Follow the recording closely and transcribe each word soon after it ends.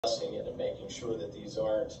investing in and making sure that these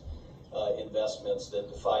aren't investments that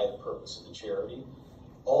defy the purpose of the charity.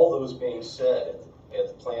 All those being said, at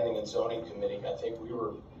the Planning and Zoning Committee, I think we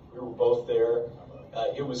were both there.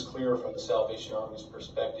 It was clear from the Salvation Army's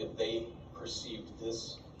perspective, they perceived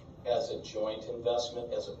this as a joint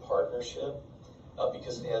investment, as a partnership,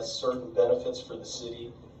 because it has certain benefits for the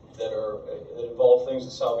city that involve things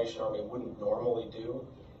the Salvation Army wouldn't normally do.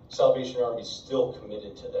 Salvation Army is still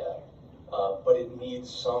committed to that, but it needs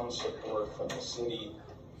some support from the city.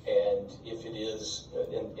 And if it is,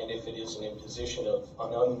 if it is an imposition of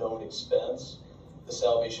an unknown expense, the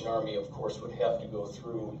Salvation Army, of course, would have to go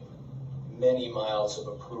through many miles of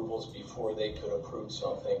approvals before they could approve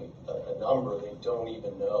something, a number they don't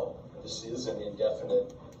even know. This is an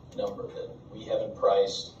indefinite number that we haven't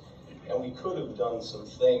priced, and we could have done some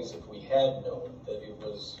things if we had known that it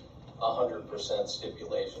was 100%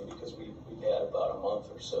 stipulation, because we've had about a month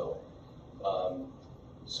or so.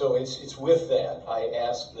 So it's with that. I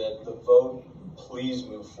ask that the vote please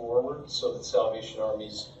move forward so that Salvation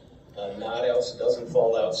Army's doesn't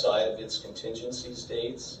fall outside of its contingency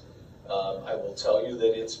states. I will tell you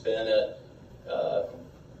that it's been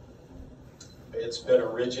a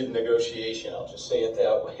rigid negotiation. I'll just say it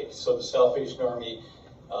that way. So the Salvation Army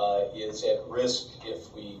is at risk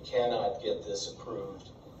if we cannot get this approved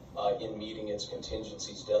in meeting its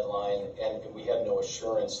contingencies deadline, and we have no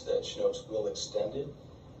assurance that Chinooks will extend it.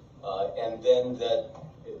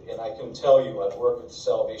 And I can tell you, I've worked with the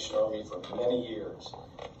Salvation Army for many years.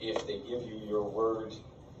 If they give you your word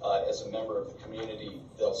as a member of the community,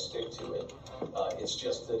 they'll stick to it. It's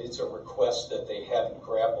just that it's a request that they haven't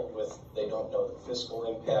grappled with. They don't know the fiscal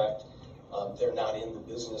impact. They're not in the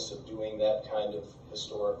business of doing that kind of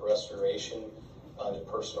historic restoration to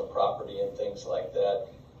personal property and things like that.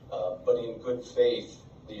 But in good faith,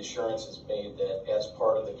 the assurance is made that as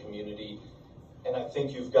part of the community, and I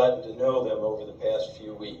think you've gotten to know them over the past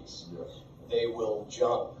few weeks, yes, they will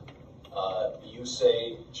jump. You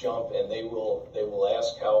say jump, and they will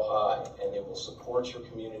ask how high, and they will support your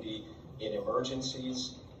community in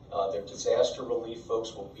emergencies. Their disaster relief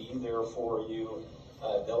folks will be there for you.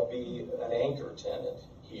 They'll be an anchor tenant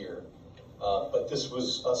here. But this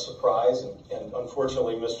was a surprise, and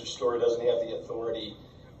unfortunately, Mr. Story doesn't have the authority.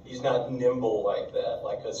 He's not nimble like that,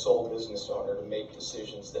 like a sole business owner, to make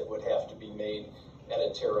decisions that would have to be made at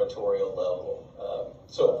a territorial level.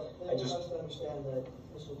 I just understand that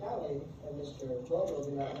Mr. Connolly and Mr. Vogel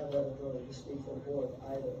do not have that authority to speak for the board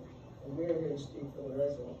either, and we're here to speak for the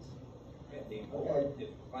residents. The board, the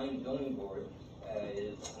Planning and Zoning Board,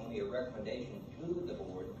 is only a recommendation to the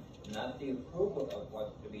board, not the approval of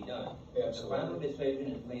what's to be done. Absolutely. The final decision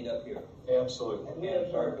is made up here. Absolutely. And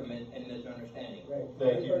I'm sorry for any misunderstanding. Right.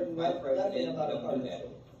 Thank you. My president about don't do that.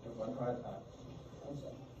 One part at a time. I'm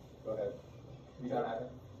sorry. Go ahead. You got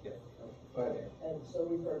it? Yeah. Go ahead. And so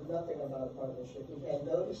we've heard nothing about a partnership. We've had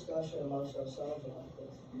no discussion amongst ourselves about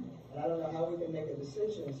this. And I don't know how we can make a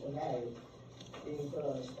decision tonight being put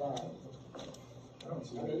on the spot. I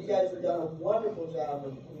mean, you guys have done a wonderful job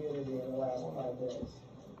with the community in the last 5 days.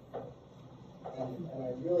 And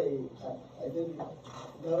I didn't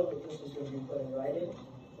know that this was going to be put in writing.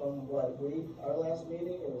 From our last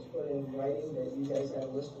meeting, it was put in writing that you guys had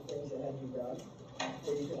a list of things that had to be done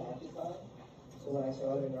that you can occupy. So when I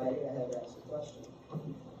saw it in writing, I had to ask the question.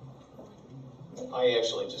 I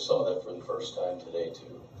actually just saw that for the first time today,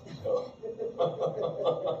 too. So.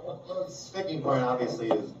 Well, the sticking point obviously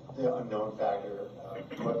is the unknown factor,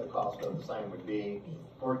 what the cost of the sign would be.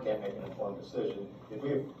 The board can't make an informed decision. If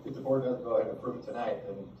the board doesn't go ahead and approve it tonight,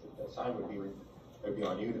 then the sign would be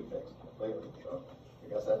on you to fix completely. So I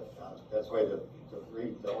guess that's the way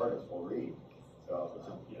the ordinance will read. So it's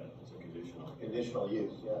a conditional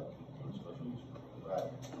use, yeah.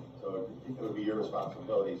 Right. So it would be your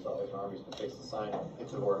responsibility, Salvation Army's, to fix the sign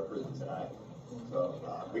if the board approves it tonight.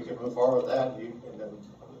 So we can move forward with that, and then.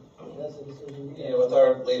 That's a decision. Yeah, with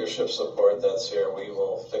our leadership support that's here, we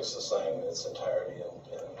will fix the sign in its entirety, and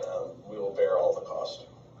we will bear all the cost.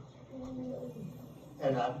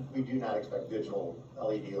 And we do not expect digital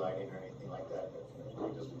LED lighting or anything like that.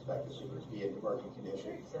 We just expect it to be in working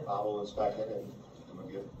condition. Bob will inspect it, and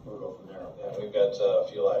we'll go from there. Yeah, we've got a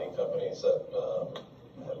few lighting companies that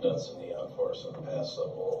have done some neon for us in the past, so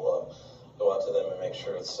we'll go out to them and make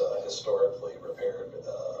sure it's historically repaired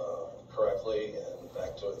correctly and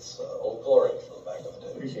back to its old glory from back in the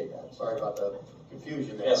day. Appreciate that. Sorry about the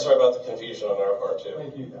confusion there. Yeah, sorry about the confusion on our part too.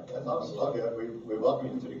 Thank you. That's all good. We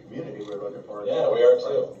welcome you to the community. We're looking forward to we are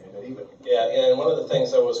too. The community, but yeah, and one of the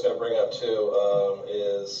things I was going to bring up too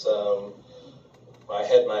is I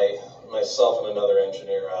had myself and another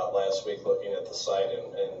engineer out last week looking at the site,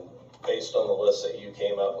 and based on the list that you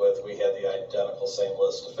came up with, we had the identical same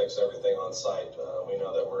list to fix everything on site. We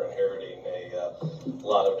know that we're inheriting a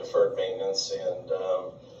lot of deferred maintenance, and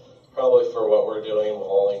probably for what we're doing,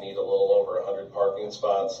 we'll only need a little over 100 parking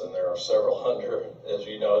spots, and there are several hundred. As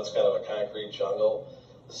you know, it's kind of a concrete jungle.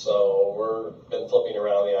 So we're been flipping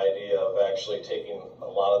around the idea of actually taking a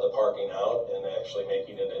lot of the parking out and actually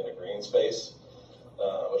making it into green space,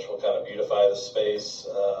 which will kind of beautify the space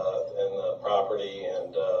and the property.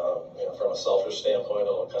 And you know, from a selfish standpoint,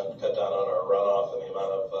 it'll cut down on our runoff and the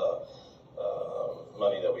amount of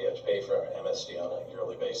money that we have to pay for MSD on a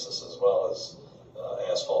yearly basis, as well as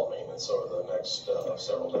asphalt maintenance over the next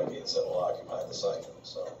several decades that will occupy the site.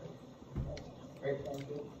 So, Great. Thank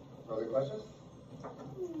you. Other questions?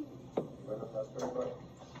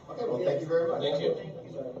 Okay, well, thank you very much. thank you.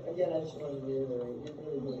 So, again, I just wanted to reiterate, we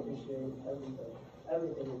really do appreciate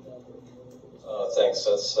everything you've done for the community. Thanks.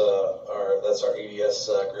 That's our EDS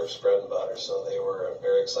group's bread and butter. So they were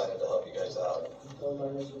very excited to help you guys out. Told my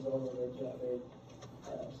missus over there, Jeff,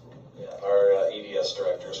 Yeah, our EDS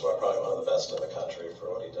director is probably one of the best in the country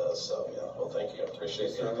for what he does. So yeah, well, thank you.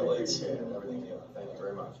 Appreciate the Certainly accolades. appreciate it, everything you do. Thank you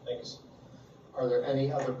very much. Thanks. Are there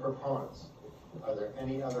any other proponents? Are there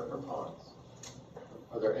any other proponents?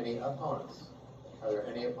 Are there any opponents? Are there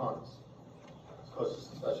any opponents? Let's close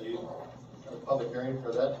this special use public hearing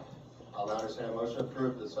for that. I'll now entertain a motion to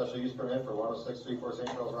approve the special use permit for 10634 St.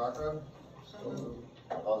 Charles Rock Road.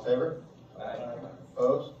 All in favor?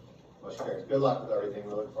 Opposed? Motion carries. Good luck with everything.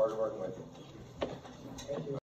 We look forward to working with you. Thank you.